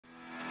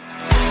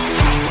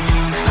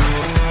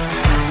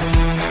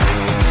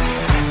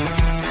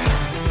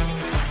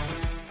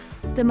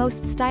The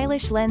most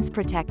stylish lens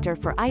protector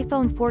for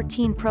iPhone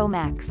 14 Pro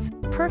Max,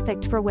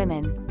 perfect for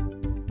women.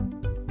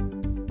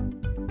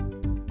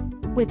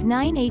 With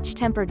 9H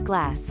tempered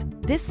glass,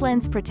 this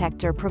lens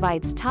protector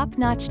provides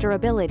top-notch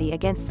durability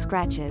against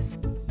scratches.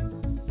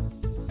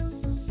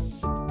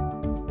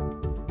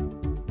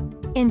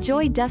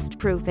 Enjoy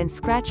dust-proof and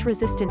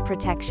scratch-resistant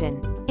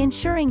protection,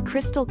 ensuring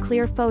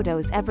crystal-clear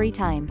photos every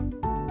time.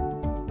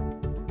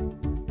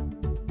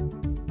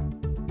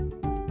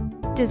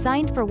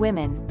 Designed for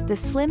women, the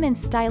slim and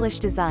stylish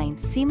design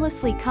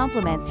seamlessly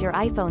complements your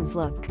iPhone's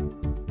look.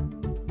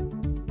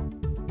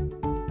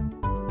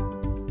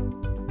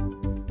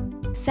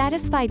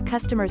 Satisfied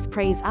customers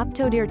praise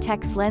Optodir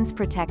Tech's lens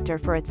protector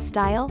for its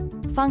style,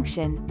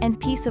 function, and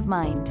peace of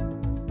mind.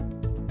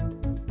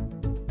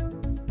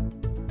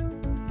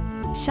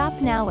 Shop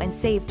now and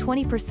save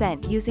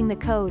 20% using the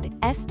code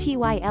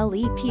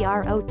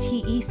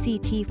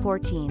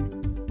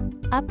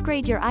STYLEPROTECT14.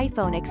 Upgrade your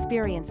iPhone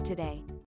experience today.